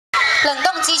冷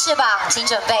冻鸡翅膀，请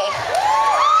准备。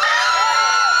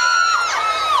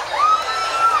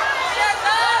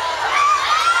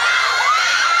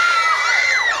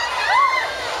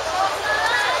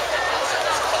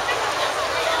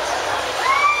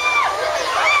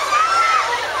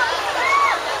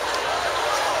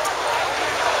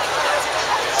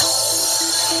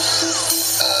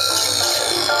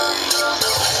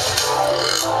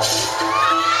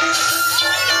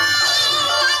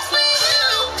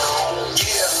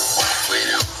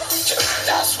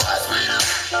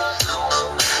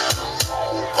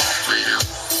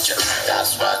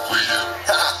 That's what we do.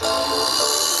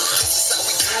 This is how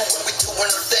we do when we doing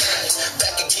our thing.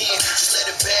 Back again, just let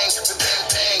it bang, bang,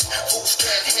 bang. Fools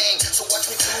can't hang, so watch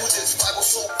me do this. Bible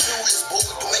so clueless, boy,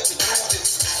 don't make me do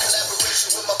this.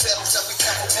 Collaboration with my fellows, now we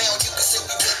pound for pound. You can say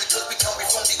we live because we come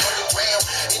from the underground.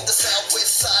 In the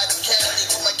southwest side of Cali,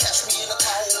 you might catch me in a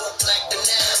car or a black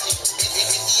Denali. In the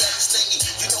average slangy,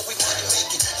 you know we money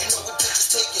making, you know we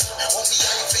bitches taking. Homie, I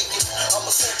ain't faking. I'm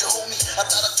a soldier, homie. I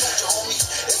thought I told you, homie.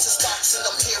 It's a stocks and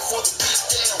I'm here for the beat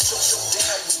down. Show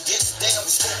down, we get down,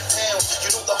 we smoke pound. You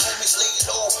know the homies lay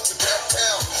low, we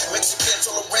pound. Mexicans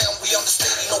all around, we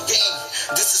understand no game.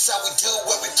 This is how we do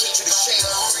when we preach to the shame.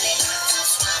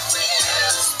 That's what we do.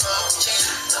 Smoking,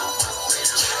 no one will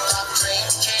stop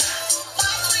drinking.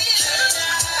 What we do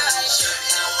now, you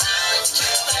know how we do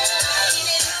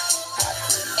it.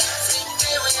 Every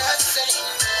day we are singing,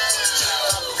 keep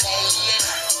on playing.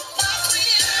 What we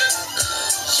do,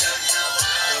 you know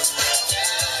how we do.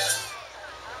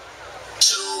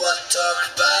 To a dark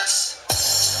box.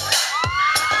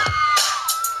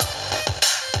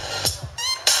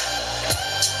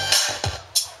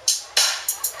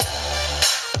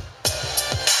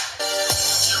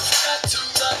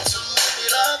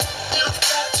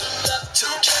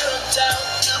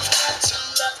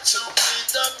 To be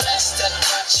the best at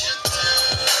what you do.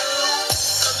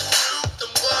 Coming through,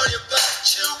 don't worry about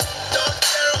you. Don't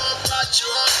care about you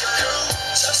on your crew.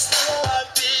 Just know I'll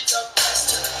be the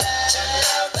best in the land. Check it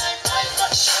out like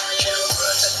I'll show you.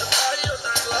 At the party or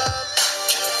the club.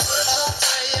 All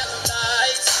day and all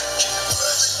night.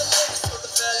 Bring the ladies for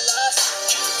the fellas.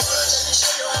 Let me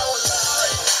show you how I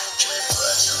like.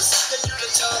 You see that you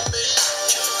can tell me.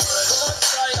 Come on,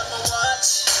 try on my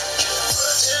watch.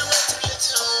 Damn right to get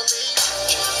to know me.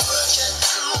 Can't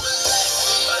do it like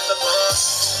me. I'm the boss.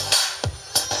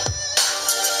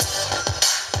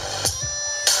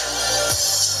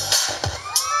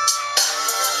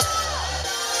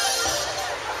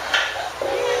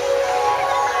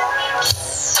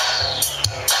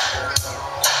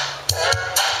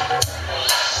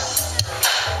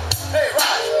 Hey,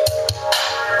 Rod.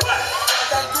 What?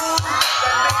 That groove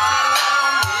that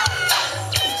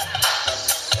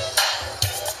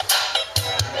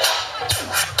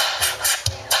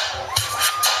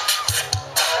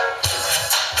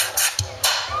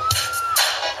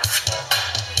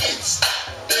It's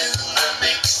in the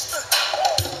mix.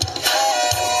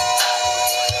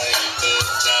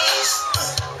 DJs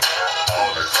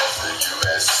all across the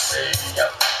USA.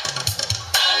 Yep.